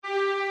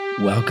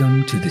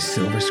Welcome to the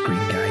Silver Screen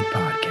Guide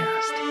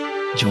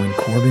podcast. Join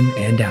Corbin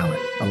and Alan,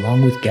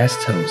 along with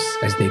guest hosts,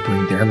 as they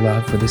bring their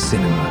love for the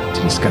cinema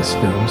to discuss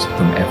films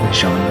from every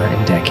genre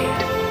and decade.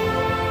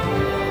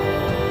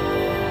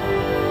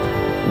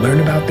 Learn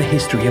about the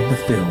history of the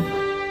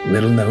film,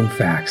 little-known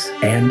facts,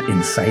 and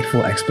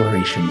insightful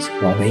explorations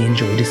while they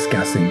enjoy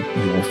discussing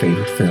your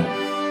favorite film.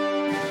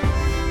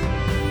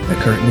 The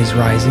curtain is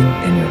rising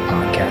and your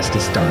podcast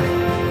is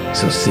starting,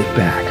 so sit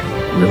back,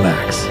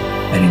 relax,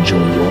 and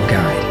enjoy your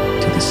guide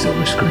to the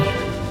silver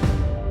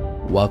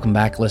screen. Welcome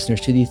back,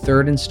 listeners, to the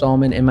third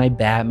installment in my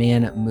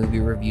Batman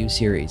movie review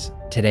series.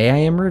 Today I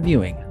am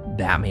reviewing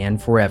Batman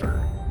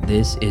Forever.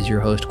 This is your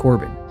host,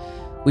 Corbin.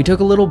 We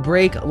took a little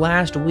break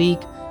last week.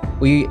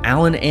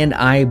 Alan and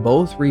I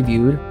both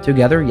reviewed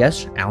together.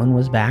 Yes, Alan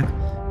was back.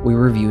 We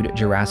reviewed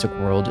Jurassic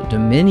World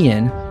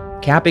Dominion,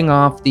 capping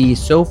off the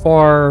so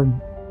far,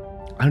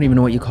 I don't even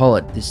know what you call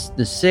it,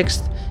 the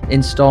sixth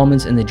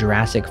installments in the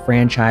Jurassic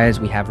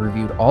franchise. We have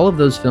reviewed all of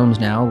those films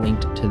now,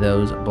 linked to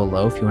those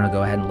below if you want to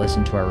go ahead and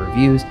listen to our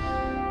reviews.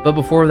 But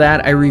before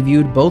that, I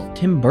reviewed both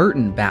Tim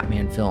Burton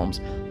Batman films.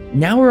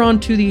 Now we're on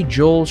to the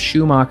Joel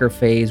Schumacher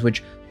phase,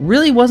 which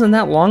really wasn't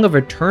that long of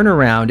a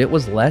turnaround. It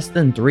was less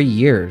than 3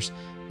 years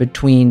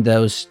between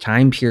those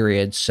time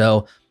periods.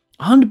 So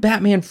on to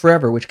Batman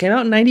Forever, which came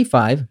out in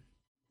 95.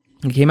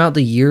 It came out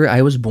the year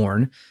I was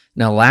born.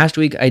 Now, last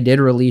week I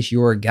did release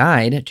your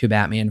guide to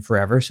Batman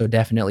Forever, so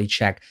definitely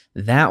check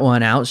that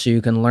one out so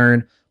you can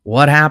learn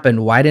what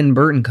happened. Why didn't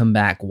Burton come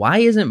back? Why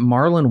isn't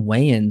Marlon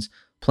Wayans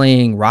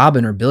playing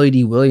Robin or Billy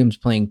D. Williams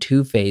playing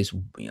Two-Face?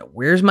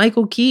 Where's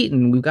Michael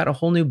Keaton? We've got a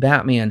whole new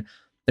Batman.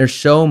 There's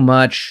so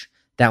much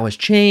that was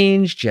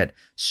changed, yet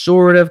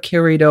sort of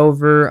carried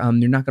over.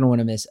 You're not going to want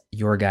to miss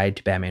your guide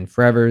to Batman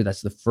Forever.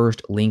 That's the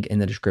first link in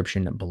the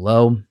description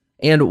below.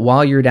 And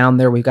while you're down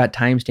there, we've got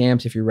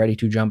timestamps if you're ready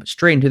to jump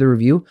straight into the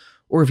review,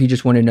 or if you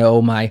just want to know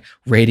my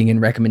rating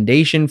and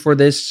recommendation for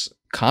this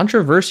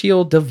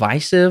controversial,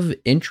 divisive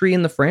entry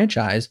in the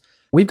franchise.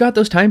 We've got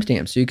those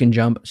timestamps, so you can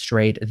jump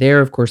straight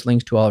there. Of course,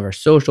 links to all of our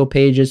social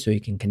pages so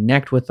you can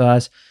connect with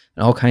us,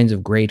 and all kinds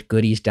of great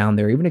goodies down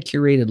there, even a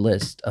curated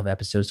list of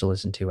episodes to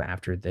listen to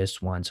after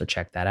this one, so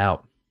check that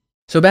out.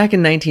 So back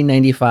in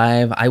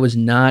 1995, I was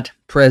not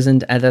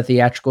present at the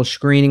theatrical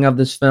screening of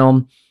this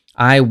film.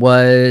 I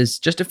was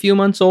just a few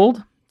months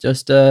old,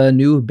 just a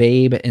new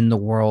babe in the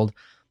world.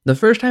 The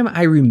first time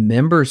I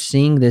remember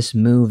seeing this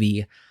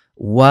movie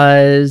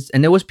was,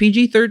 and it was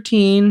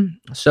PG-13,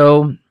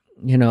 so,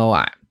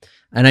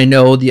 I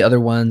know the other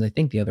ones, I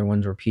think the other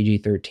ones were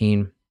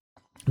PG-13.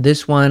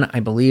 This one,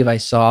 I believe I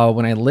saw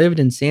when I lived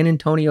in San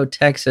Antonio,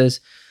 Texas,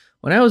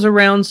 when I was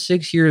around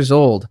 6 years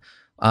old.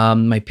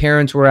 My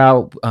parents were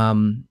out,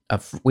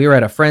 we were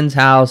at a friend's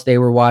house, they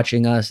were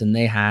watching us, and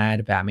they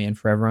had Batman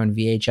Forever on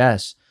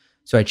VHS.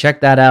 So I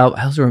checked that out.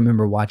 I also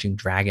remember watching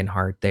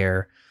Dragonheart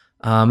there.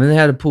 And they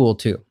had a pool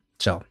too.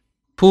 So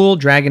pool,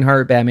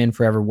 Dragonheart, Batman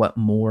Forever. What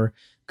more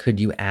could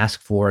you ask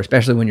for,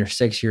 especially when you're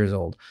 6 years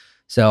old?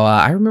 So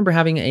I remember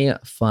having a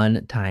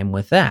fun time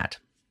with that.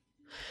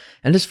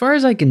 And as far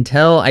as I can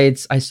tell, I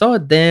saw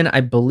it then.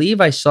 I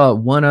believe I saw it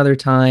one other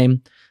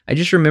time. I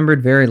just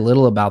remembered very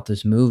little about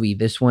this movie.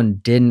 This one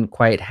didn't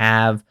quite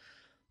have...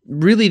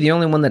 Really, the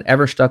only one that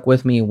ever stuck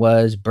with me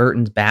was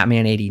Burton's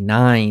Batman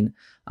 89.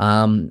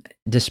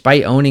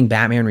 Despite owning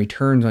Batman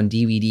Returns on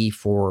DVD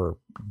for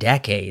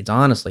decades,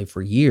 honestly,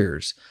 for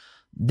years,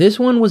 this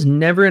one was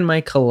never in my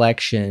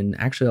collection.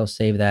 Actually, I'll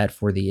save that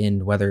for the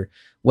end, whether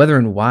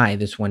and why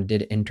this one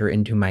did enter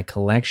into my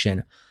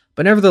collection.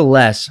 But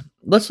nevertheless,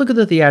 let's look at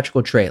the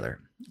theatrical trailer.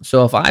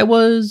 So if I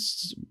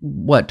was,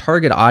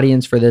 target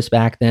audience for this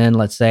back then,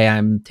 let's say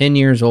I'm 10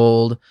 years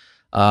old,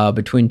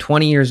 between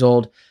 20 years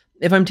old.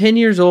 If I'm 10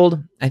 years old,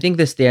 I think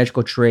this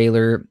theatrical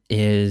trailer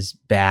is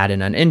bad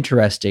and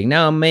uninteresting.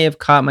 Now, it may have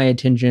caught my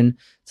attention.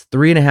 It's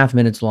 3.5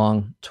 minutes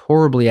long. It's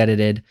horribly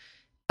edited.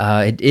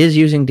 It is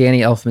using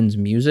Danny Elfman's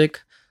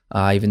music,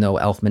 even though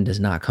Elfman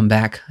does not come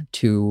back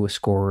to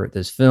score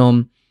this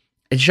film.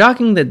 It's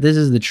shocking that this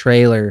is the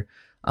trailer,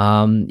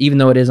 even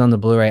though it is on the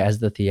Blu-ray as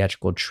the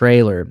theatrical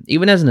trailer.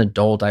 Even as an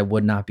adult, I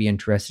would not be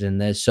interested in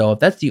this. So if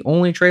that's the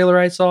only trailer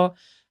I saw,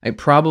 I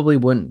probably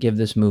wouldn't give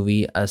this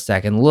movie a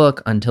second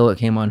look until it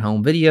came on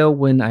home video,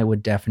 when I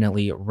would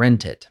definitely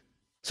rent it.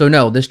 So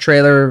no, this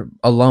trailer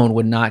alone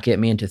would not get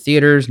me into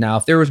theaters. Now,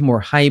 if there was more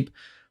hype,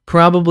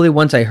 probably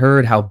once I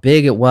heard how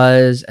big it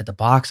was at the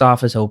box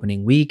office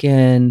opening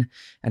weekend,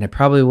 and I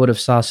probably would have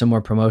saw some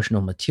more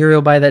promotional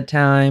material by that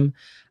time,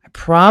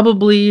 who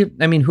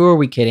are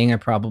we kidding? I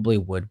probably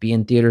would be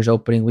in theaters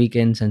opening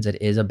weekend since it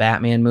is a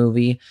Batman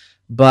movie.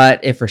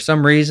 But if for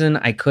some reason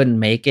I couldn't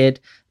make it,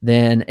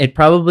 then it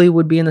probably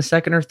would be in the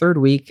second or third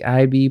week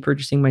I'd be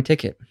purchasing my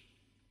ticket.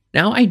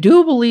 Now, I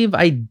do believe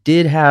I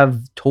did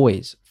have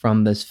toys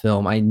from this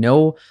film. I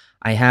know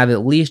I have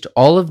at least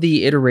all of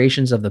the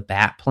iterations of the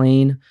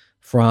Batplane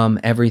from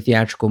every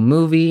theatrical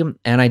movie,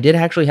 and I did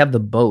actually have the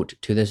boat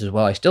to this as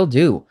well. I still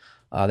do.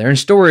 They're in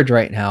storage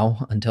right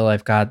now until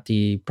I've got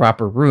the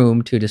proper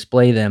room to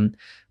display them.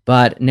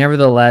 But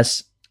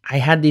nevertheless, I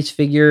had these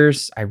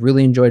figures. I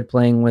really enjoyed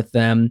playing with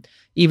them.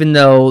 Even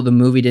though the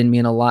movie didn't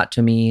mean a lot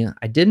to me,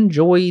 I did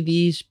enjoy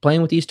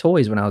playing with these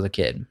toys when I was a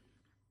kid.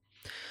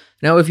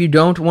 Now, if you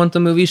don't want the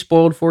movie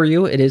spoiled for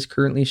you, it is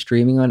currently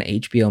streaming on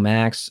HBO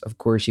Max. Of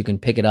course, you can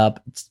pick it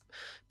up. It's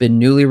been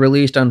newly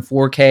released on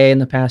 4K in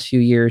the past few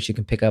years. You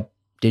can pick up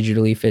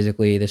digitally,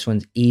 physically. This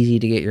one's easy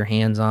to get your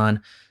hands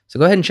on. So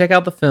go ahead and check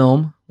out the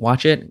film,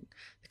 watch it,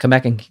 come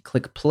back and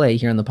click play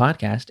here on the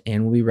podcast,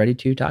 and we'll be ready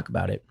to talk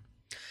about it.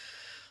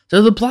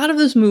 So the plot of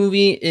this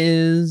movie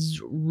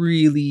is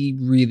really,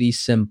 really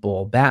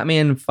simple.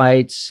 Batman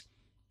fights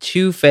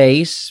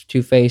Two-Face.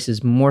 Two-Face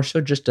is more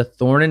so just a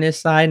thorn in his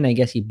side, and I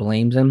guess he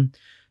blames him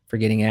for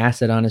getting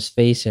acid on his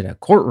face in a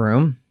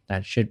courtroom.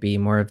 That should be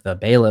more of the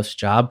bailiff's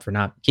job for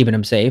not keeping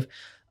him safe.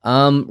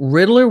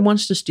 Riddler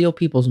wants to steal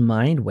people's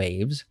mind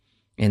waves,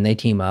 and they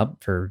team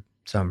up for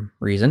some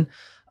reason.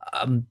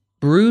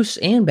 Bruce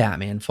and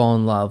Batman fall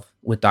in love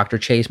with Dr.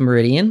 Chase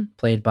Meridian,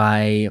 played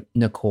by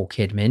Nicole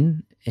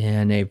Kidman,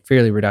 in a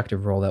fairly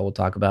reductive role that we'll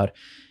talk about.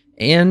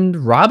 And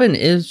Robin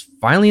is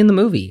finally in the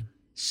movie.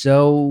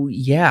 So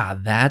yeah,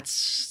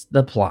 that's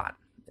the plot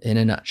in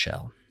a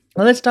nutshell.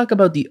 Well, let's talk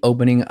about the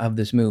opening of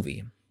this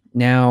movie.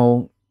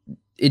 Now,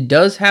 it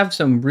does have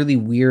some really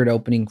weird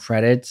opening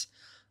credits.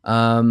 They're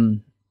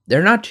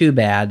not too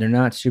bad. They're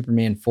not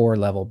Superman 4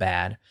 level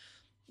bad.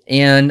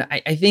 And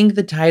I think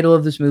the title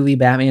of this movie,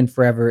 Batman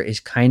Forever,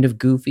 is kind of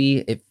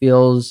goofy. It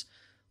feels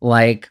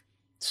like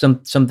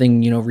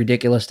something,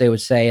 ridiculous they would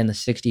say in the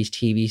 60s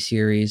TV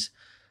series.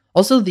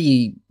 Also,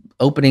 the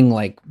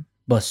opening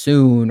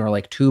bassoon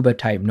or tuba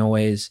type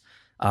noise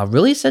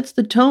really sets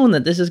the tone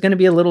that this is going to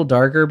be a little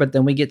darker, but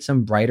then we get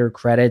some brighter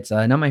credits.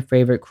 Not my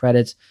favorite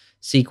credits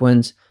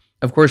sequence.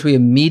 Of course, we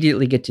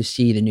immediately get to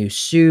see the new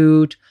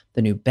suit,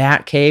 the new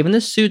Batcave, and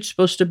this suit's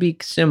supposed to be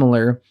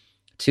similar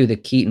to the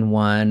Keaton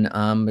one.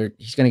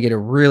 He's going to get a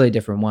really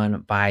different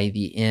one by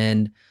the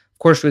end. Of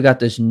course, we got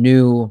this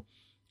new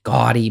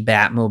gaudy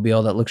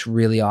Batmobile that looks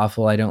really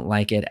awful. I don't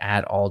like it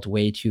at all. It's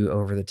way too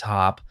over the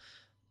top.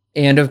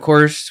 And of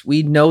course,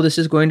 we know this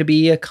is going to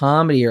be a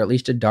comedy, or at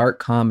least a dark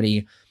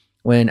comedy,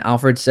 when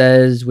Alfred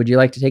says, "Would you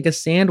like to take a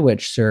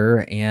sandwich,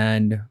 sir?"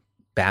 And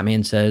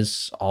Batman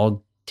says,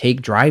 "I'll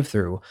take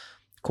drive-through."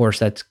 Of course,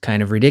 that's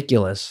kind of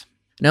ridiculous.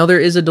 Now, there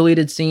is a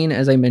deleted scene,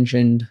 as I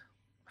mentioned.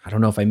 I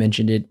don't know if I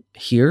mentioned it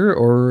here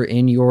or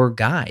in your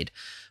guide,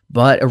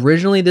 but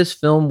originally this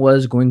film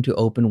was going to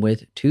open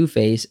with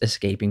Two-Face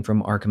escaping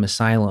from Arkham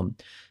Asylum.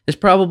 This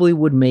probably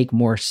would make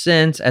more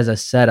sense as a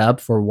setup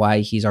for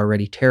why he's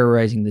already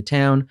terrorizing the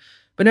town,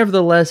 but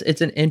nevertheless,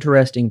 it's an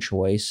interesting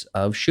choice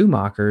of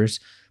Schumacher's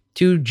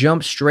to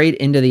jump straight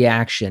into the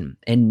action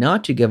and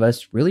not to give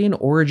us really an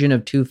origin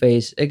of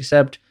Two-Face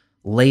except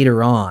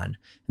later on.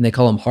 And they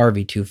call him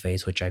Harvey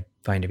Two-Face, which I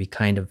find to be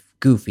kind of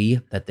goofy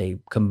that they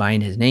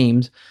combined his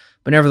names.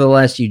 But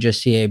nevertheless, you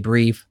just see a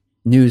brief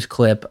news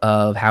clip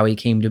of how he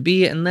came to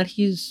be and that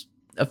he's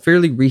a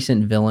fairly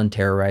recent villain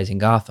terrorizing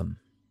Gotham.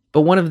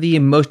 But one of the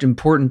most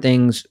important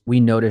things we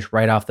notice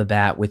right off the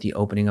bat with the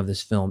opening of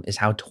this film is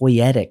how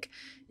toyetic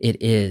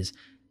it is.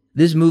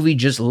 This movie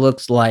just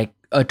looks like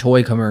a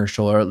toy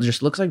commercial, or it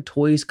just looks like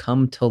toys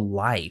come to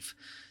life.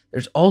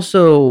 There's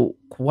also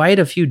quite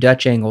a few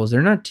Dutch angles.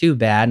 They're not too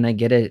bad, and I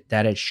get it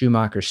that it's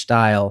Schumacher's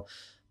style,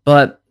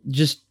 but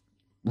just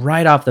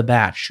right off the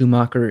bat,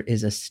 Schumacher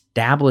is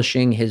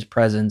establishing his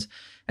presence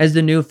as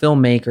the new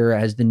filmmaker,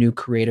 as the new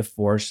creative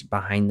force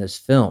behind this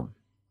film.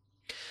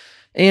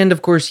 And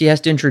of course, he has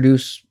to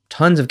introduce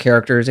tons of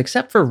characters,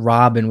 except for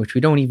Robin, which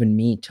we don't even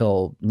meet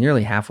till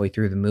nearly halfway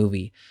through the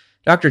movie.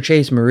 Dr.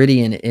 Chase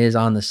Meridian is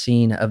on the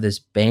scene of this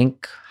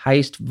bank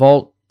heist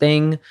vault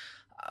thing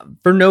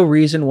for no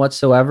reason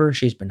whatsoever.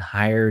 She's been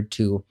hired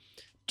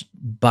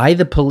by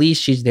the police.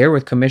 She's there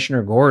with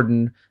Commissioner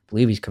Gordon. I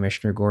believe he's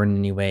Commissioner Gordon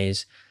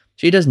anyways.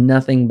 She does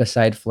nothing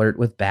beside flirt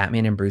with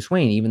Batman and Bruce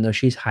Wayne, even though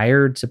she's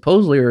hired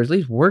supposedly, or at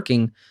least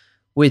working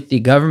with the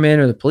government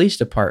or the police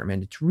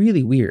department. It's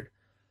really weird.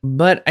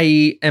 But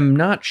I am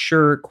not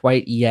sure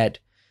quite yet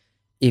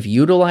if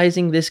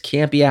utilizing this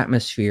campy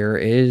atmosphere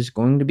is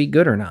going to be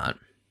good or not.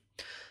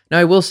 Now,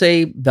 I will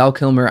say Val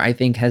Kilmer, I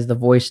think, has the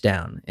voice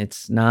down.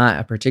 It's not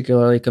a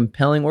particularly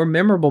compelling or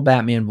memorable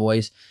Batman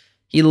voice.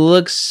 He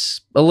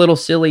looks a little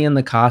silly in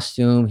the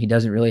costume. He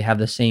doesn't really have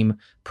the same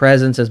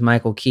presence as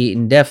Michael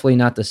Keaton. Definitely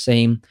not the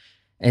same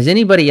as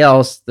anybody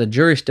else. The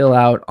jury's still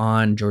out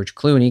on George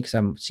Clooney because I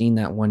haven't seen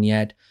that one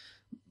yet.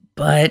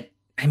 But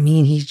I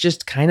mean, he's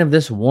just kind of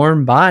this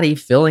warm body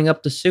filling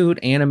up the suit,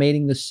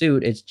 animating the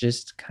suit. It's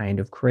just kind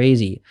of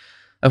crazy.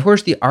 Of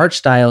course, the art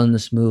style in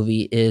this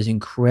movie is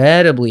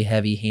incredibly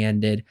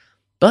heavy-handed,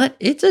 but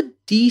it's a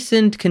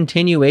decent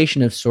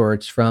continuation of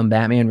sorts from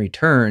Batman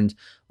Returns,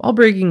 while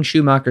bringing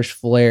Schumacher's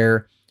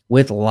flair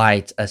with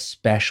lights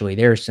especially.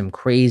 There's some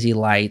crazy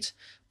lights,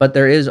 but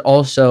there is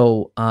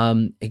also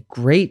a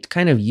great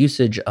kind of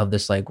usage of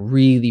this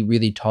really,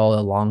 really tall,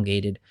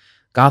 elongated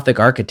Gothic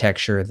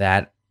architecture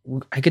that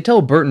I could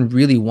tell Burton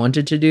really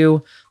wanted to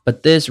do,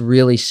 but this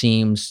really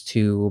seems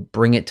to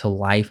bring it to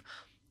life.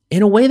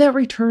 in a way that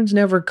Returns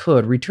never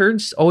could.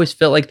 Returns always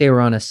felt like they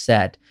were on a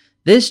set.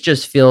 This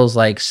just feels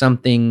like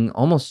something,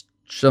 almost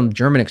some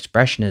German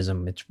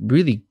expressionism. It's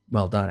really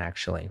well done,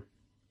 actually.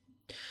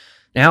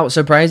 Now,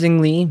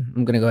 surprisingly,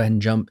 I'm going to go ahead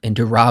and jump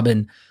into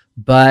Robin,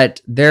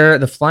 but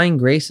the Flying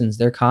Graysons,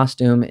 their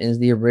costume is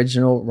the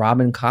original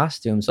Robin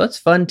costume. So it's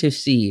fun to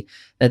see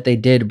that they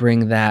did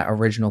bring that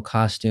original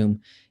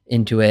costume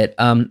into it.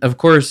 Of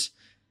course,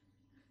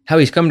 how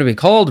he's come to be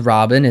called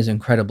Robin is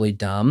incredibly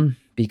dumb,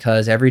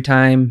 because every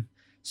time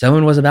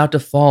someone was about to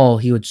fall,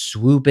 he would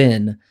swoop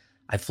in.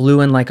 I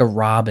flew in like a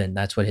robin.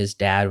 That's what his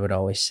dad would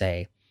always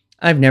say.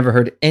 I've never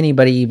heard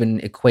anybody even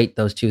equate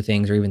those two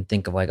things or even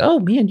think of like, oh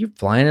man, you're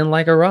flying in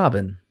like a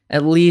robin.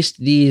 At least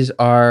these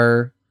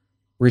are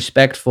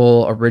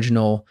respectful,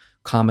 original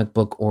comic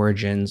book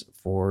origins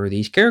for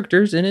these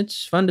characters, and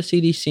it's fun to see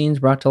these scenes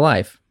brought to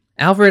life.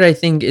 Alfred, I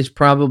think, is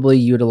probably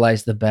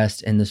utilized the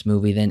best in this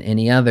movie than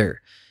any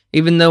other.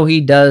 Even though he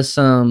does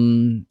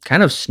some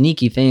kind of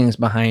sneaky things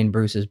behind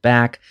Bruce's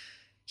back,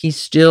 he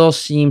still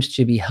seems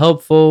to be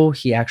helpful.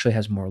 He actually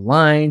has more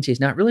lines. He's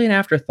not really an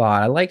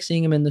afterthought. I like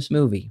seeing him in this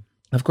movie.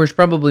 Of course,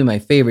 probably my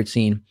favorite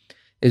scene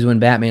is when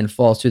Batman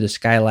falls through the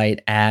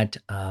skylight at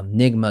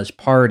Nigma's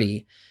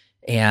party.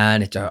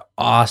 And it's an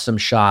awesome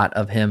shot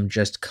of him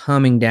just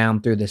coming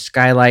down through the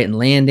skylight and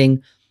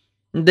landing.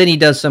 And then he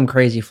does some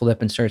crazy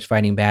flip and starts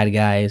fighting bad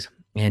guys.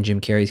 And Jim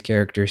Carrey's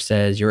character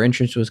says, your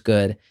entrance was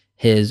good.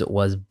 His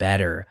was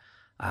better.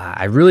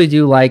 I really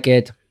do like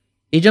it.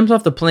 He jumps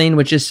off the plane,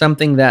 which is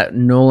something that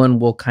Nolan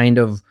will kind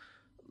of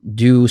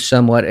do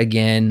somewhat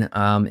again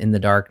in The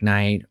Dark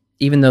Knight.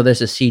 Even though this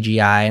is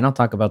CGI, and I'll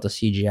talk about the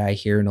CGI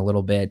here in a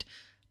little bit,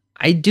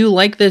 I do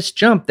like this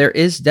jump. There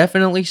is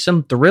definitely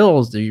some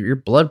thrills. Your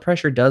blood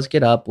pressure does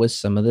get up with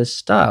some of this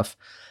stuff.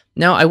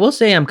 Now, I will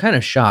say I'm kind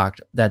of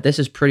shocked that this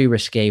is pretty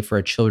risque for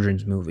a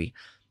children's movie.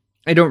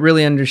 I don't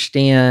really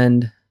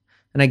understand,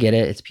 and I get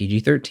it, it's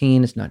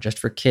PG-13, it's not just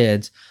for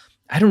kids.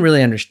 I don't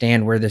really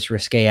understand where this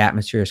risque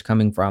atmosphere is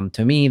coming from.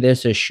 To me,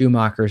 this is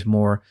Schumacher's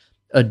more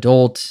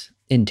adult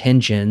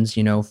intentions,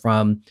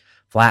 from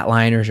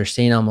Flatliners or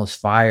St. Elmo's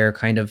Fire,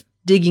 kind of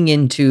digging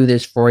into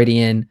this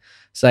Freudian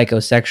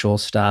psychosexual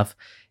stuff.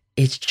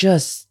 It's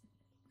just,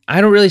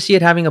 I don't really see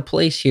it having a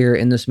place here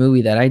in this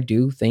movie that I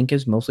do think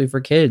is mostly for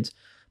kids.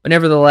 But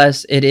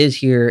nevertheless, it is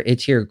here.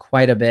 It's here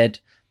quite a bit.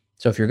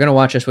 So if you're going to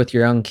watch this with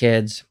your young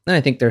kids, then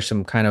I think there's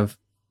some kind of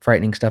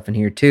frightening stuff in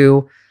here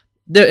too.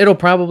 It'll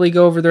probably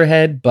go over their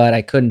head, but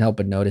I couldn't help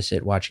but notice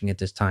it watching it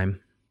this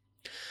time.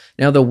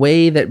 Now, the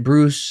way that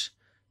Bruce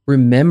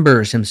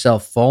remembers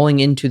himself falling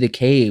into the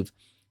cave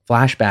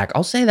flashback,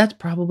 I'll say that's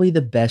probably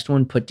the best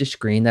one put to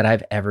screen that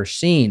I've ever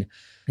seen.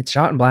 It's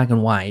shot in black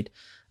and white,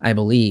 I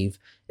believe.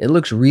 It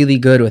looks really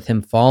good with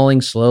him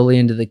falling slowly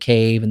into the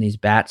cave and these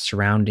bats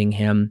surrounding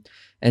him.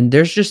 And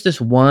there's just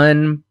this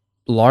one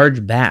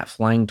large bat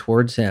flying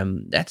towards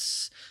him.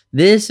 This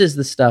is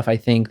the stuff I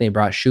think they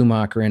brought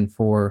Schumacher in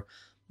for,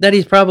 that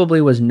he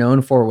probably was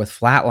known for with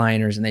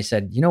Flatliners. And they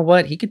said, you know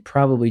what? He could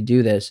probably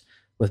do this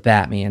with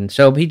Batman.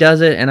 So he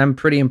does it, and I'm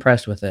pretty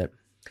impressed with it.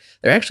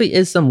 There actually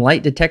is some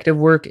light detective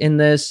work in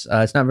this.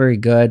 It's not very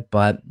good,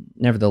 but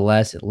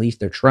nevertheless, at least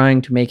they're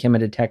trying to make him a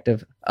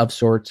detective of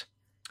sorts.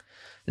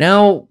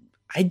 Now,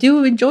 I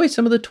do enjoy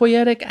some of the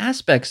toyetic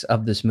aspects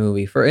of this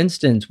movie. For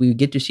instance, we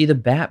get to see the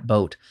Bat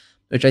Boat,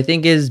 which I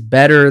think is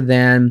better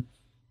than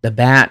the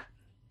Bat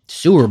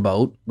sewer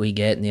boat we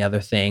get in the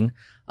other thing.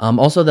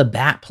 Also, the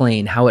Bat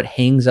Plane, how it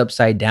hangs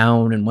upside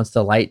down, and once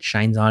the light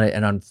shines on it,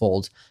 it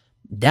unfolds.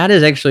 That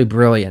is actually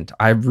brilliant.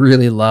 I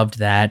really loved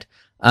that.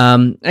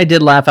 I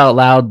did laugh out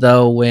loud,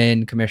 though,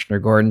 when Commissioner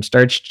Gordon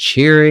starts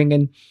cheering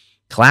and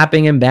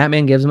clapping, and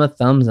Batman gives him a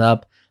thumbs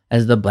up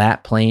as the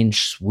Bat Plane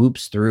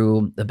swoops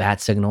through the bat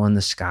signal in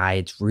the sky.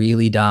 It's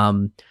really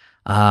dumb.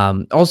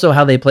 Also,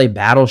 how they play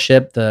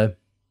Battleship, the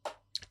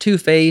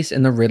Two-Face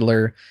and the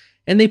Riddler,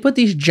 and they put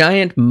these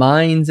giant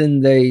mines in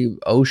the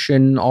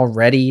ocean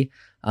already.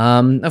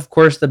 Of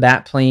course, the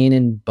Bat Plane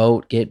and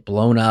boat get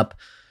blown up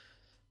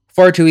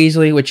far too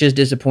easily, which is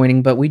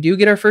disappointing, but we do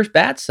get our first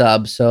Bat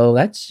sub, so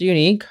that's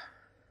unique.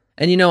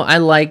 And, I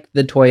like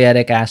the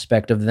toyetic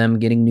aspect of them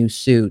getting new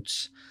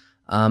suits.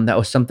 That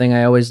was something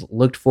I always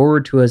looked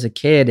forward to as a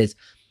kid is,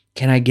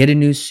 can I get a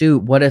new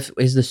suit? What if,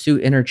 is the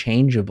suit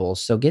interchangeable?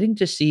 So getting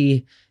to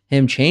see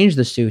him change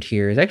the suit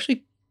here is actually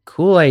a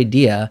cool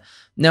idea.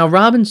 Now,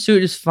 Robin's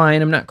suit is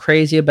fine. I'm not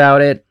crazy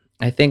about it.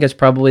 I think it's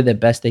probably the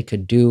best they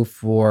could do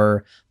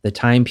for the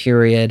time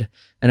period.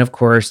 And of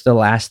course, the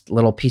last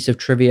little piece of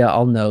trivia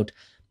I'll note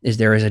is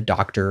there is a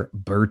Dr.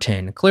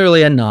 Burton.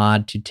 Clearly a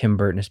nod to Tim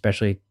Burton,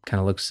 especially kind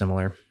of looks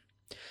similar.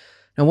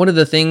 Now, one of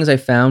the things I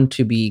found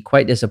to be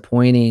quite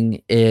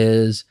disappointing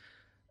is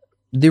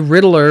the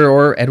Riddler,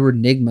 or Edward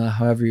Nygma,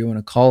 however you want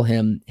to call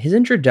him. His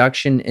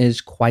introduction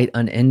is quite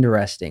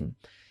uninteresting.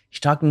 He's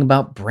talking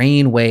about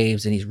brain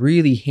waves, and he's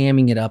really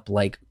hamming it up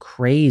like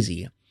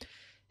crazy.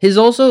 His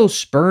also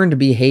spurned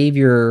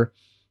behavior,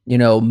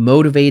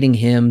 motivating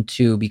him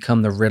to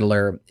become the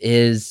Riddler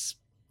is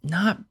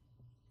not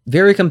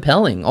very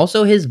compelling.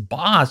 Also, his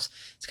boss,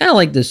 it's kind of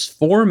like this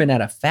foreman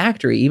at a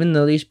factory, even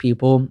though these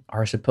people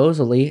are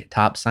supposedly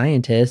top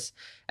scientists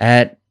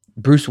at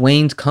Bruce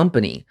Wayne's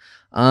company.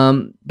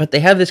 But they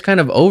have this kind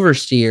of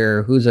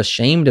overseer who's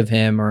ashamed of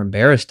him or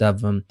embarrassed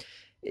of him.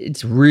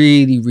 It's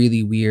really,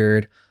 really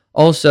weird.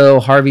 Also,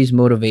 Harvey's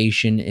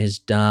motivation is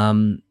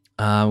dumb.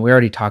 We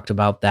already talked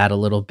about that a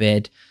little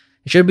bit.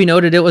 It should be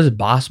noted it was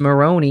Boss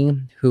Maroney,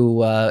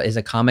 who is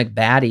a comic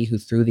baddie who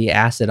threw the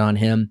acid on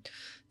him.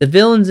 The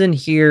villains in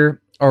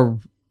here are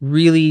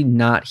really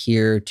not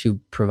here to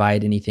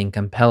provide anything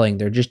compelling.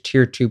 They're just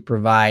here to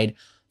provide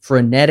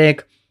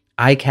frenetic,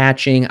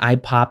 eye-catching,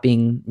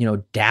 eye-popping,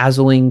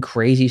 dazzling,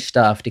 crazy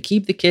stuff to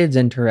keep the kids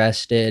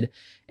interested,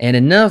 and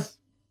enough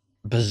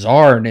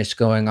bizarreness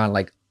going on,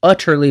 like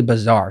utterly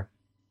bizarre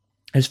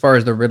as far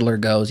as the Riddler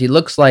goes. He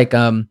looks like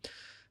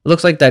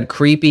that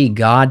creepy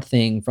god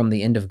thing from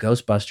the end of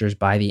Ghostbusters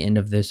by the end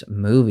of this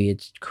movie.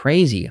 It's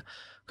crazy.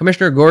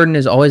 Commissioner Gordon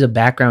is always a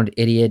background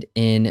idiot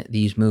in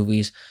these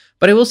movies,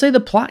 but I will say the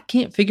plot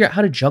can't figure out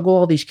how to juggle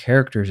all these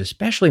characters,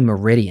 especially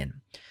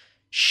Meridian.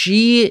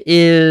 She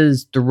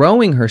is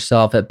throwing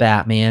herself at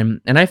Batman,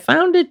 and I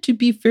found it to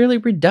be fairly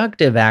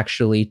reductive,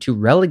 actually, to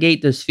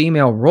relegate this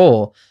female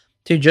role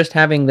to just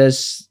having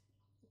this,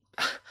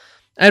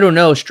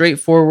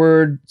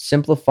 straightforward,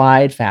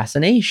 simplified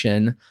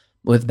fascination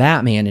with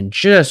Batman and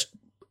just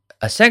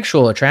a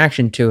sexual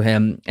attraction to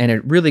him, and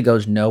it really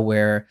goes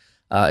nowhere.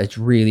 It's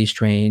really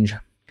strange.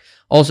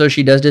 Also,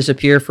 she does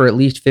disappear for at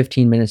least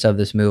 15 minutes of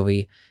this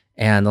movie,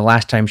 and the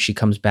last time she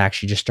comes back,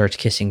 she just starts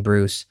kissing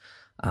Bruce.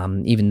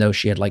 Even though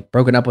she had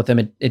broken up with him,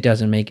 it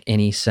doesn't make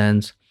any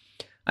sense.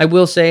 I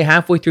will say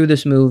halfway through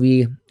this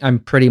movie, I'm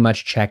pretty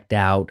much checked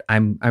out.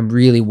 I'm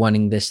really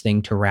wanting this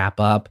thing to wrap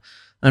up.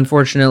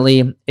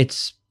 Unfortunately,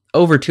 it's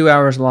over 2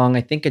 hours long.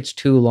 I think it's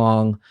too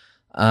long.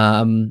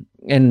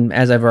 And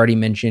as I've already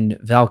mentioned,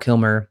 Val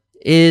Kilmer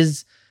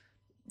is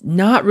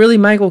not really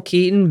Michael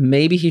Keaton.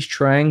 Maybe he's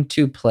trying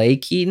to play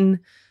Keaton.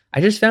 I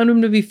just found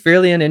him to be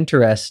fairly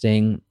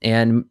uninteresting,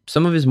 and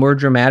some of his more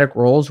dramatic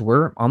roles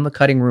were on the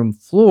cutting room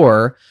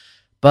floor.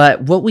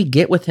 But what we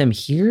get with him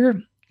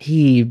here,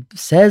 he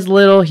says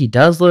little, he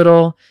does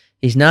little.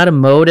 He's not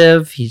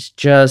emotive. He's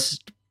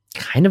just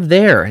kind of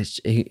there.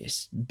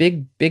 He's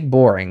big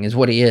boring is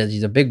what he is.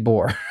 He's a big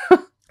bore.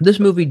 This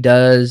movie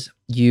does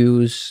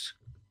use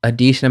a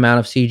decent amount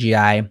of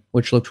CGI,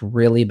 which looked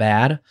really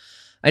bad.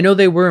 I know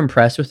they were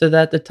impressed with it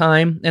at the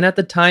time, and at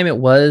the time it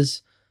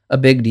was a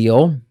big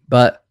deal,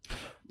 but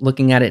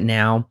looking at it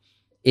now,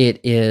 it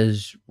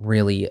is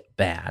really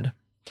bad.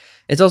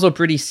 It's also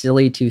pretty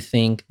silly to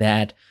think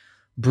that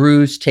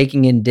Bruce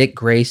taking in Dick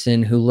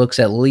Grayson, who looks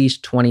at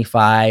least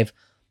 25,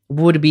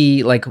 would be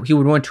he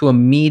would want to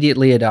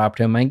immediately adopt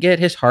him. I get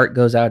his heart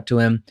goes out to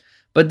him,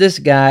 but this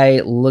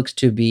guy looks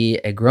to be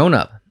a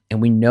grown-up,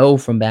 and we know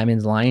from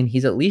Batman's line,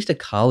 he's at least a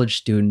college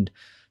student.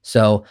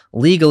 So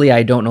legally,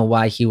 I don't know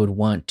why he would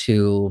want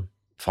to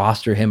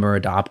foster him or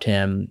adopt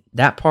him.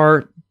 That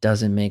part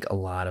doesn't make a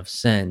lot of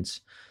sense.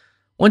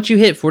 Once you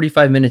hit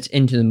 45 minutes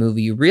into the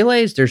movie, you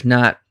realize there's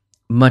not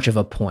much of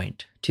a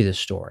point to the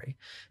story.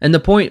 And the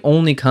point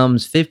only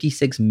comes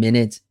 56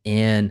 minutes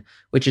in,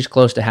 which is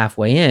close to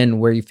halfway in,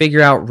 where you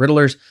figure out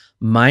Riddler's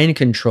mind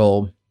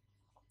control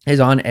is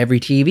on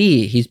every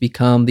TV. He's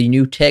become the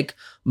new tech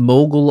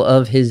mogul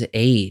of his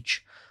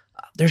age.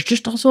 There's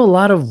just also a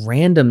lot of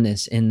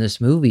randomness in this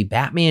movie.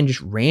 Batman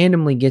just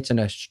randomly gets in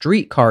a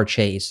streetcar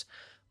chase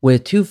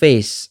with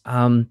Two-Face.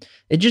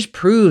 It just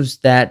proves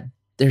that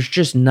there's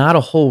just not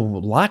a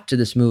whole lot to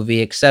this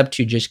movie except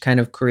to just kind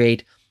of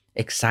create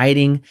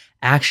exciting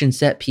action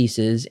set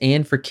pieces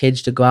and for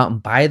kids to go out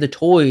and buy the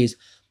toys,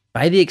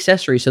 buy the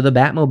accessories so the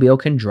Batmobile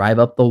can drive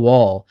up the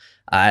wall.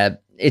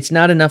 It's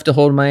not enough to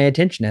hold my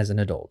attention as an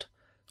adult.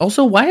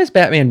 Also, why is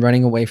Batman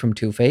running away from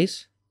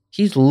Two-Face?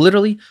 He's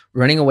literally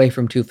running away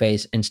from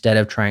Two-Face instead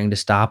of trying to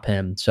stop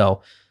him.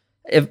 So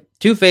if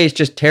Two-Face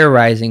just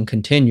terrorizing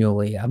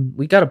continually,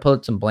 we got to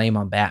put some blame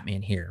on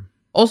Batman here.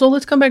 Also,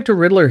 let's come back to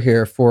Riddler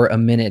here for a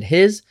minute.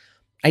 His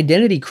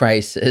identity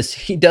crisis.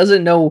 He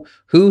doesn't know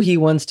who he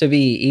wants to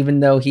be, even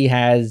though he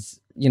has,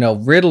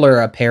 Riddler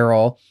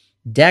apparel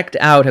decked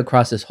out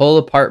across his whole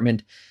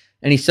apartment.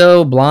 And he's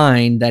so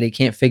blind that he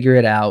can't figure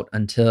it out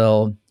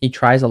until he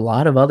tries a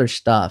lot of other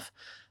stuff.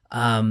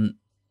 I've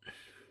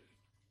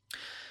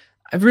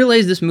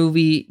realized this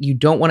movie, you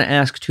don't want to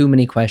ask too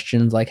many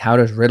questions, like how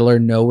does Riddler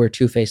know where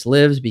Two-Face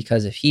lives?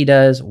 Because if he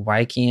does,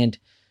 why can't...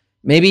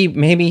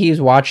 Maybe he's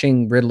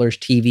watching Riddler's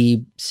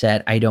TV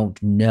set, I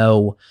don't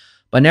know.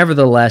 But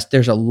nevertheless,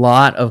 there's a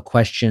lot of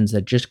questions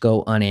that just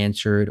go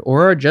unanswered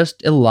or are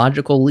just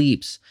illogical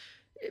leaps.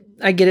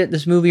 I get it,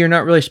 this movie, you're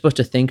not really supposed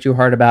to think too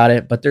hard about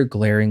it, but they're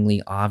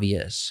glaringly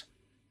obvious.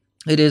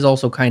 It is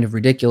also kind of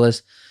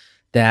ridiculous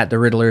that the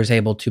Riddler is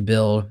able to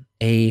build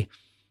a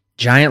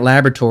giant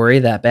laboratory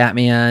that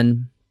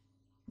Batman,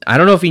 I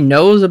don't know if he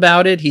knows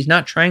about it. He's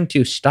not trying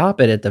to stop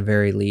it at the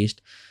very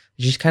least.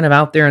 He's just kind of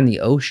out there in the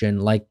ocean,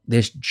 like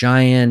this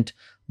giant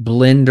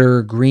green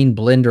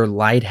blender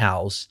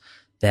lighthouse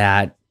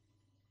that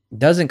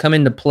doesn't come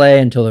into play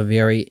until the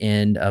very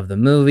end of the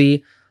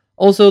movie.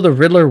 Also, the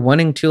Riddler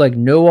wanting to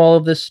know all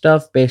of this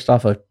stuff based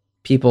off of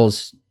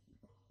people's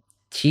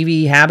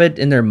TV habit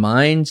in their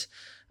minds.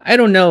 I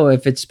don't know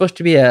if it's supposed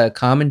to be a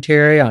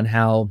commentary on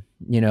how,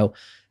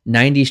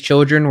 90s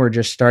children were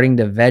just starting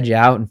to veg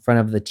out in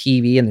front of the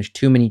TV and there's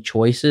too many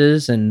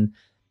choices and,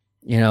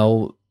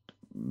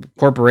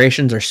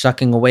 corporations are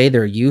sucking away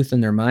their youth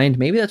and their mind.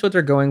 Maybe that's what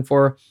they're going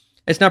for.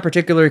 It's not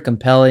particularly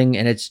compelling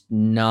and it's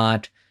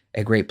not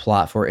a great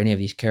plot for any of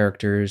these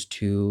characters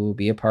to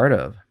be a part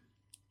of.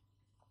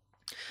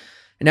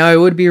 Now, I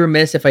would be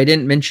remiss if I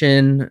didn't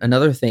mention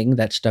another thing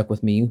that stuck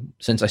with me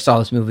since I saw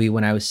this movie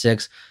when I was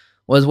 6,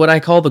 was what I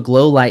call the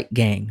glow light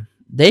gang.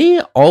 They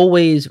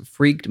always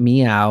freaked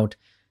me out.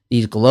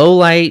 These glow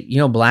light,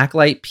 black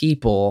light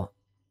people.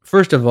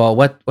 First of all,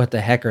 what the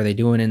heck are they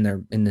doing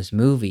in this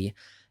movie?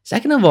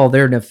 Second of all,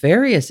 their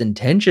nefarious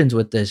intentions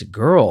with this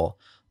girl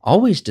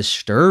always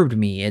disturbed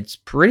me. It's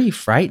pretty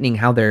frightening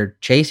how they're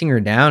chasing her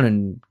down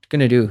and going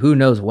to do who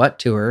knows what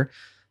to her.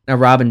 Now,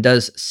 Robin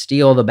does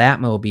steal the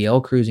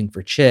Batmobile, cruising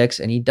for chicks,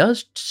 and he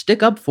does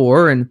stick up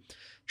for her and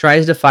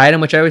tries to fight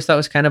him, which I always thought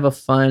was kind of a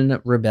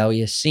fun,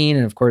 rebellious scene.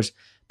 And of course,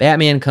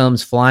 Batman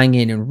comes flying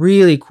in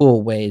really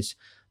cool ways.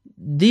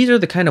 These are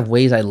the kind of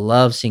ways I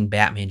love seeing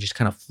Batman just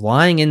kind of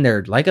flying in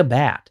there like a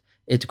bat.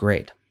 It's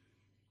great.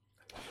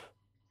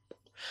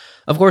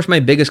 Of course, my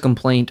biggest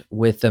complaint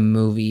with the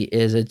movie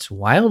is its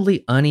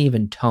wildly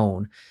uneven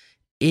tone.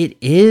 It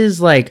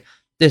is like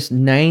this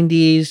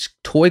 90s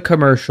toy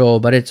commercial,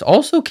 but it's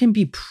also can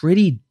be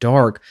pretty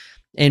dark.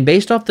 And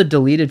based off the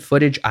deleted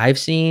footage I've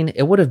seen,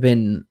 it would have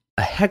been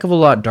a heck of a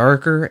lot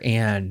darker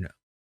and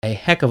a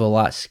heck of a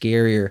lot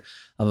scarier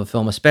of a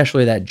film,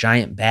 especially that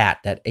giant bat,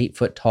 that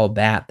 8-foot tall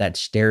bat that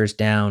stares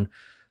down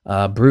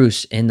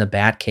Bruce in the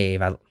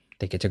Batcave. I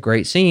think it's a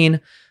great scene.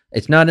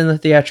 It's not in the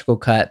theatrical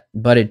cut,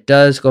 but it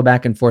does go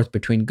back and forth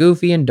between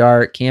goofy and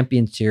dark, campy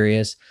and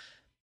serious.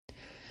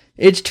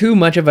 It's too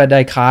much of a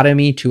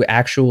dichotomy to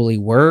actually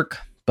work,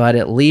 but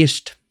at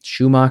least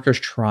Schumacher's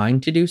trying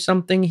to do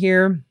something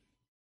here.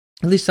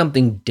 At least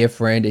something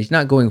different. He's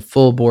not going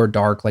full bore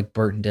dark like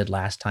Burton did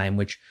last time,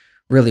 which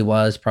really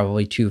was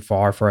probably too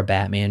far for a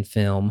Batman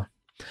film.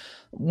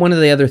 One of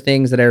the other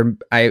things that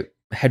I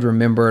had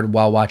remembered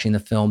while watching the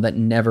film that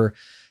never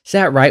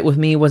sat right with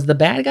me was the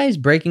bad guys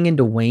breaking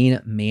into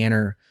Wayne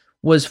Manor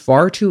was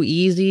far too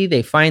easy.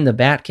 They find the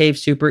Batcave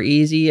super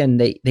easy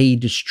and they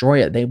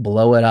destroy it. They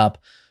blow it up.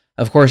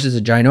 Of course, it's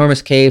a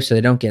ginormous cave, so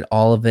they don't get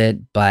all of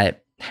it,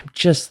 but I'm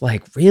just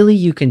like, really?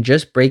 You can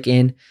just break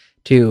in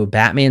to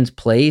Batman's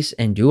place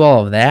and do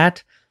all of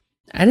that?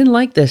 I didn't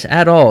like this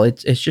at all.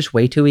 It's just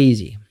way too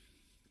easy.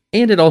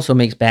 And it also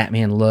makes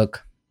Batman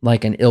look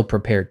like an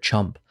ill-prepared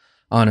chump.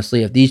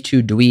 Honestly, if these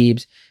two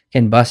dweebs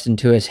can bust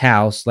into his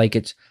house like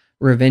it's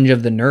Revenge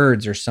of the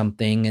Nerds or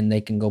something, and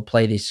they can go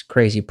play this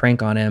crazy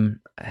prank on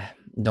him,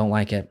 don't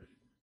like it.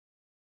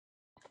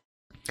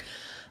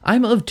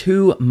 I'm of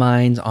two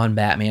minds on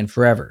Batman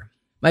Forever.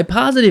 My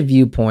positive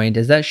viewpoint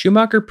is that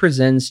Schumacher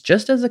presents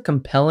just as a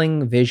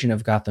compelling vision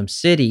of Gotham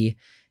City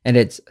and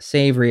its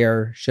savory,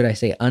 or should I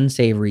say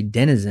unsavory,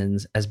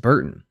 denizens as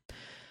Burton.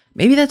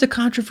 Maybe that's a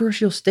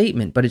controversial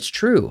statement, but it's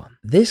true.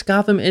 This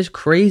Gotham is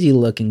crazy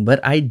looking, but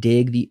I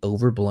dig the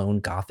overblown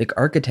Gothic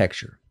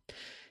architecture.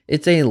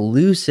 It's a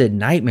lucid,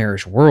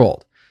 nightmarish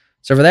world.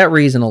 So for that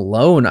reason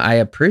alone, I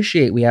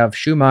appreciate we have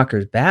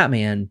Schumacher's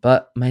Batman,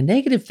 but my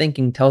negative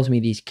thinking tells me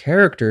these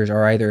characters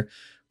are either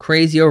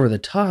crazy over the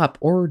top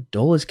or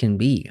dull as can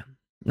be.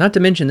 Not to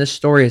mention this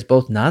story is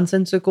both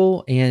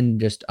nonsensical and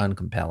just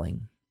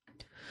uncompelling.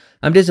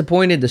 I'm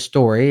disappointed the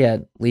story,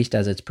 at least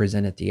as it's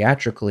presented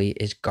theatrically,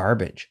 is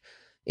garbage.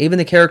 Even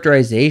the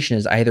characterization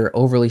is either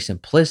overly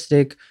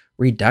simplistic,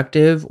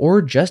 reductive,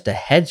 or just a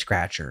head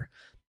scratcher.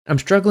 I'm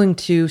struggling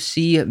to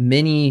see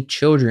many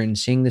children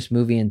seeing this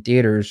movie in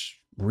theaters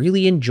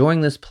really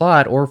enjoying this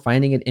plot or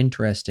finding it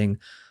interesting.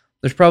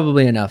 There's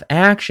probably enough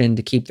action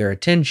to keep their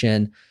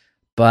attention,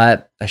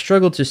 but I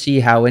struggle to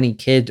see how any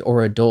kids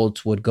or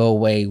adults would go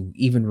away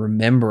even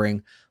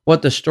remembering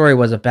what the story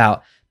was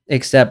about,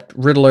 except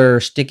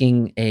Riddler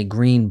sticking a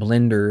green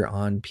blender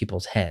on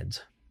people's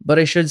heads. But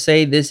I should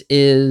say this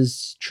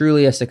is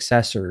truly a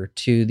successor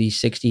to the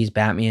 60s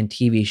Batman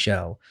TV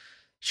show.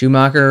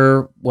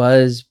 Schumacher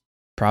was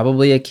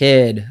probably a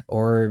kid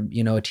or,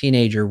 a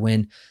teenager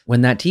when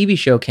that TV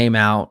show came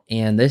out,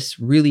 and this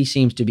really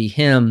seems to be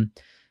him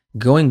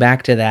going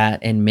back to that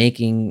and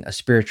making a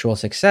spiritual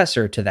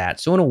successor to that.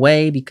 So in a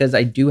way, because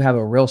I do have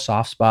a real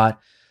soft spot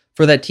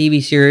for that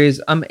TV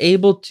series, I'm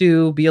able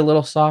to be a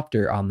little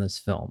softer on this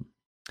film.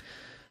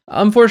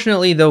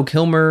 Unfortunately, though,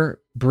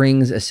 Kilmer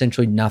brings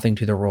essentially nothing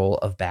to the role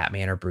of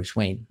Batman or Bruce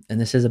Wayne, and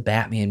this is a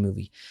Batman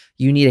movie.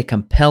 You need a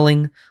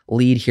compelling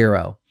lead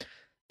hero.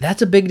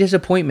 That's a big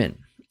disappointment.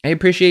 I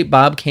appreciate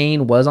Bob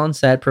Kane was on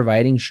set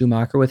providing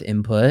Schumacher with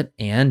input,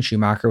 and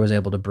Schumacher was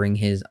able to bring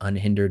his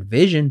unhindered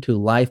vision to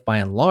life by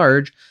and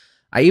large.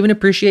 I even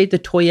appreciate the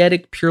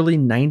toyetic, purely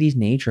 90s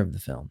nature of the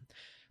film,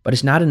 but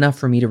it's not enough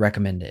for me to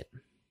recommend it.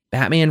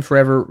 Batman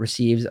Forever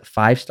receives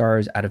 5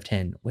 stars out of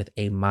 10 with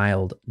a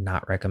mild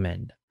not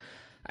recommend.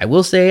 I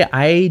will say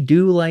I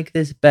do like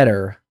this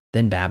better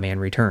than Batman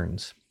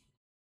Returns.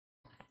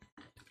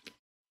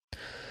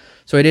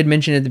 So I did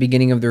mention at the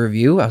beginning of the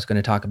review, I was going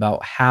to talk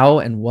about how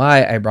and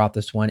why I brought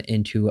this one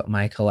into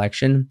my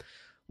collection.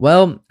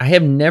 Well, I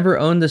have never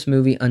owned this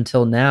movie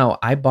until now.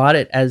 I bought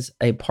it as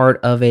a part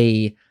of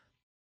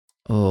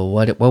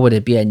what would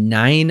it be? A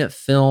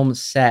 9-film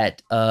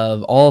set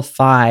of all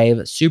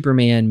 5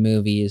 Superman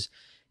movies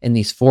and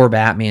these 4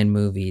 Batman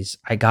movies.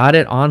 I got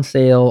it on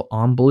sale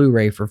on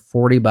Blu-ray for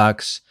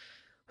 $40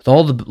 with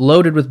all the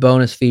loaded with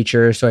bonus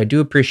features. So I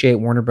do appreciate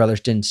Warner Brothers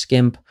didn't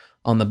skimp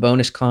on the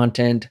bonus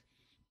content.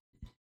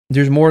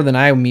 There's more than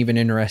I'm even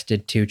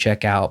interested to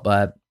check out,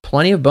 but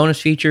plenty of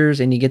bonus features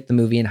and you get the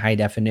movie in high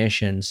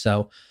definition.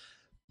 So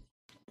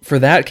for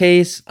that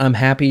case, I'm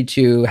happy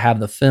to have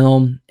the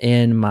film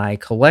in my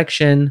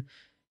collection.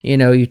 You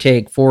know, you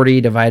take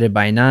 40 divided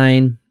by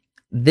 9.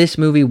 This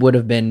movie would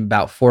have been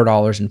about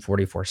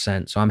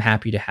 $4.44. So I'm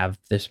happy to have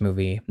this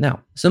movie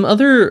now. Some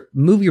other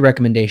movie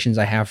recommendations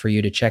I have for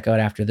you to check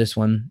out after this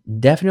one.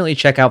 Definitely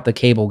check out The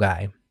Cable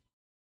Guy.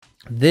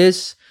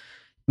 This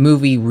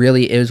movie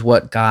really is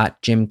what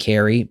got Jim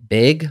Carrey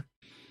big.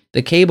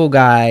 The Cable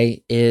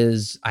Guy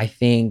is, I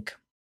think,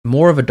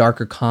 more of a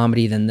darker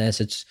comedy than this.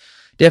 It's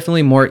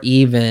definitely more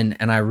even,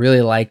 and I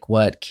really like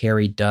what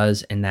Carrey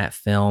does in that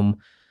film.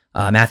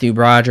 Matthew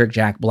Broderick,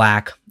 Jack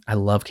Black. I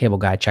love Cable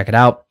Guy. Check it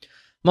out.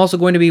 I'm also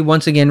going to be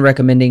once again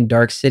recommending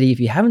Dark City. If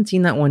you haven't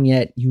seen that one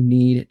yet, you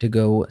need to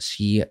go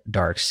see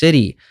Dark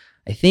City.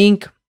 I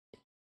think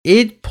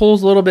it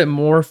pulls a little bit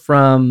more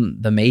from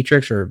The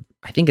Matrix, or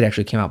I think it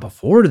actually came out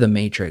before The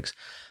Matrix.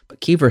 But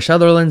Kiefer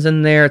Sutherland's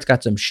in there. It's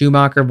got some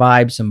Schumacher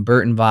vibes, some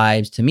Burton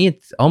vibes. To me,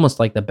 it's almost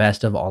like the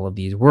best of all of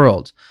these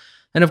worlds.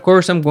 And of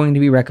course, I'm going to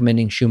be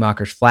recommending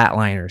Schumacher's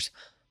Flatliners.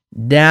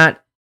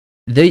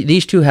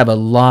 These two have a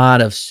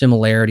lot of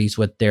similarities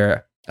with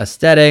their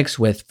aesthetics,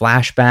 with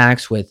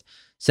flashbacks, with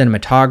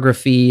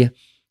cinematography.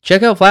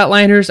 Check out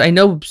Flatliners. I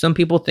know some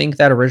people think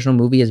that original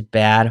movie is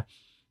bad.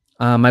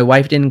 My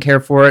wife didn't care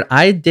for it.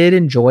 I did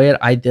enjoy it.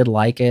 I did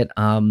like it.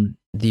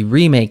 The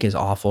remake is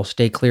awful.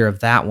 Stay clear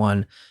of that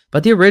one.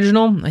 But the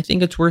original, I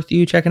think it's worth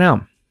you checking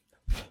out.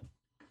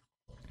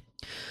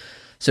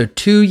 So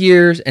 2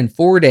 years and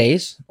 4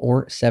 days,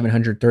 or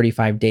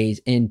 735 days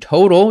in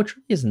total, which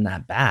really isn't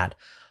that bad.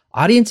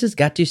 Audiences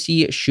got to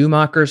see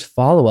Schumacher's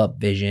follow-up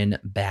vision,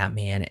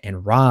 Batman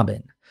and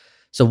Robin.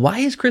 So why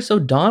is Chris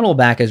O'Donnell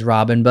back as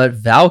Robin, but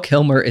Val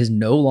Kilmer is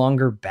no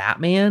longer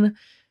Batman?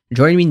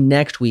 Join me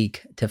next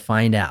week to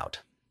find out.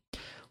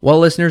 Well,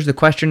 listeners, the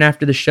question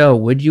after the show,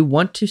 would you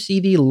want to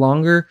see the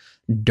longer,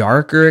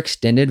 darker,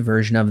 extended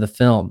version of the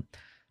film?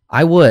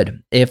 I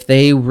would. If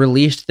they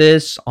released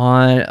this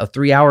on a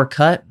 3-hour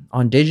cut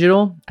on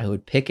digital, I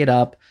would pick it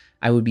up.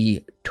 I would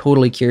be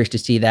totally curious to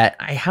see that.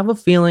 I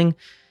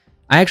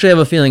actually have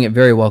a feeling it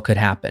very well could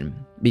happen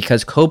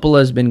because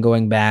Coppola's been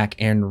going back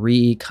and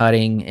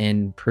recutting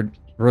and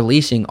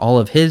releasing all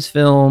of his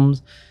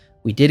films.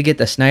 We did get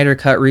the Snyder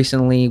Cut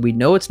recently. We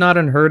know it's not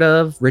unheard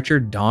of.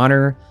 Richard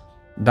Donner,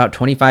 about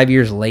 25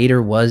 years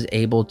later, was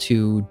able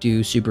to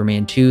do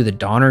Superman 2, the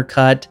Donner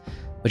Cut,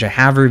 which I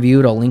have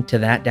reviewed. I'll link to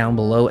that down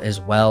below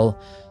as well.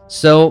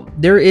 So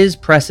there is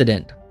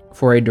precedent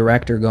for a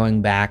director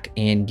going back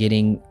and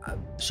getting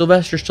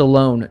Sylvester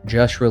Stallone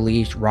just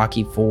released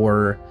Rocky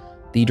IV,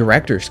 the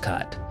director's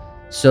cut.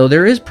 So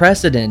there is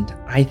precedent.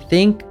 I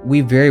think we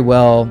very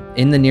well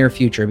in the near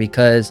future,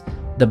 because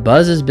the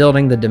buzz is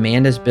building, the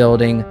demand is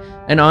building,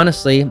 and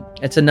honestly,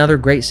 it's another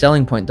great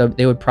selling point.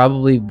 They would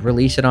probably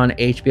release it on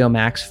HBO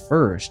Max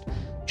first.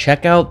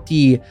 Check out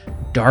the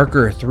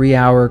darker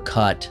 3-hour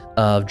cut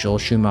of Joel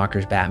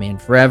Schumacher's Batman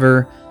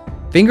Forever.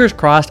 Fingers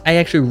crossed. I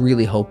actually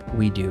really hope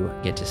we do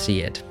get to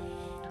see it.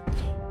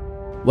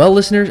 Well,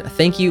 listeners,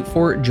 thank you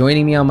for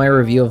joining me on my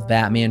review of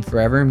Batman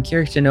Forever. I'm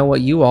curious to know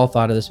what you all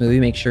thought of this movie.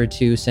 Make sure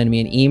to send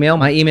me an email.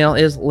 My email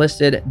is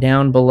listed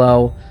down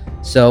below,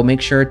 so make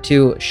sure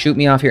to shoot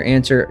me off your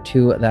answer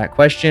to that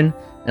question.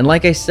 And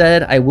like I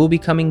said, I will be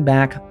coming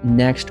back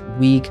next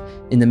week.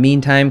 In the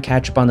meantime,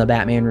 catch up on the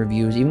Batman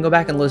reviews. Even go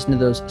back and listen to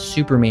those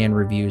Superman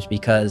reviews,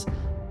 because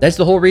that's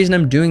the whole reason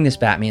I'm doing this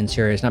Batman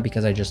series. Not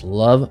because I just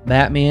love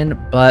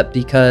Batman, but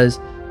because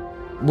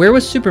where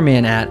was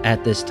Superman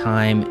at this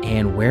time,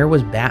 and where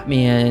was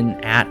Batman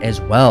at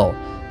as well?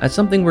 That's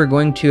something we're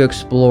going to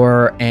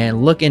explore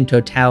and look in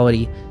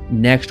totality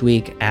next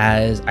week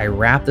as I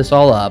wrap this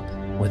all up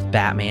with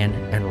Batman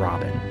and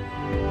Robin.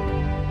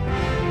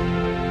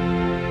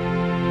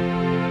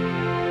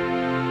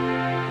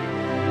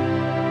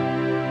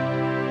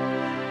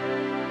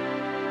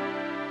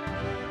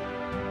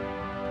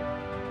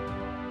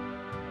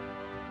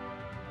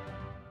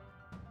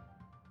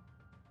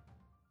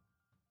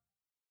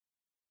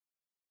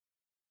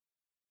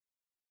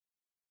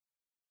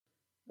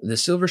 The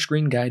Silver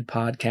Screen Guide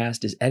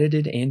podcast is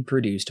edited and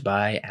produced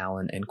by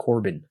Alan and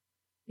Corbin.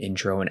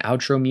 Intro and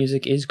outro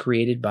music is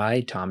created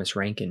by Thomas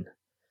Rankin.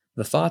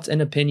 The thoughts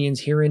and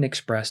opinions herein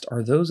expressed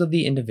are those of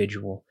the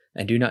individual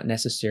and do not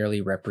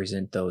necessarily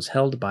represent those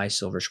held by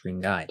Silver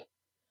Screen Guide.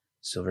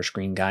 Silver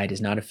Screen Guide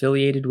is not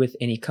affiliated with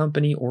any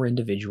company or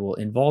individual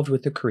involved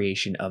with the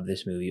creation of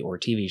this movie or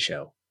TV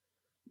show.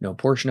 No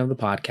portion of the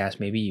podcast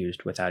may be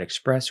used without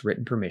express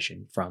written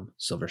permission from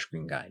Silver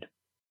Screen Guide.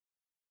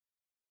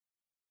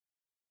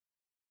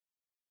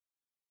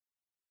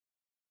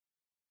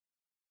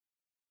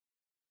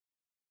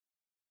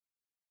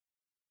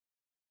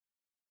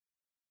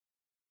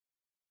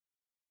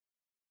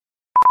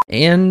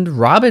 And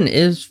Robin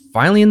is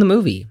finally in the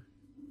movie.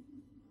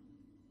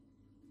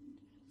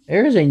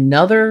 There's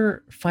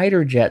another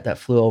fighter jet that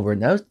flew over,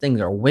 and those things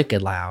are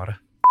wicked loud.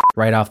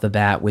 Right off the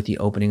bat with the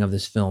opening of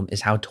this film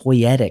is how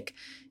toyetic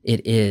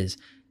it is.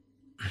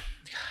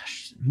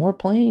 Gosh, more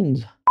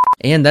planes.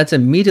 And that's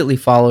immediately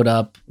followed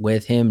up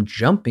with him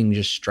jumping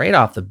just straight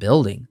off the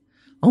building.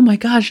 Oh my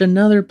gosh,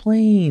 another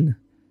plane.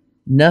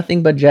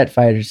 Nothing but jet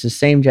fighters, the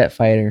same jet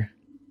fighter.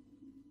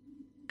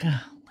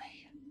 God.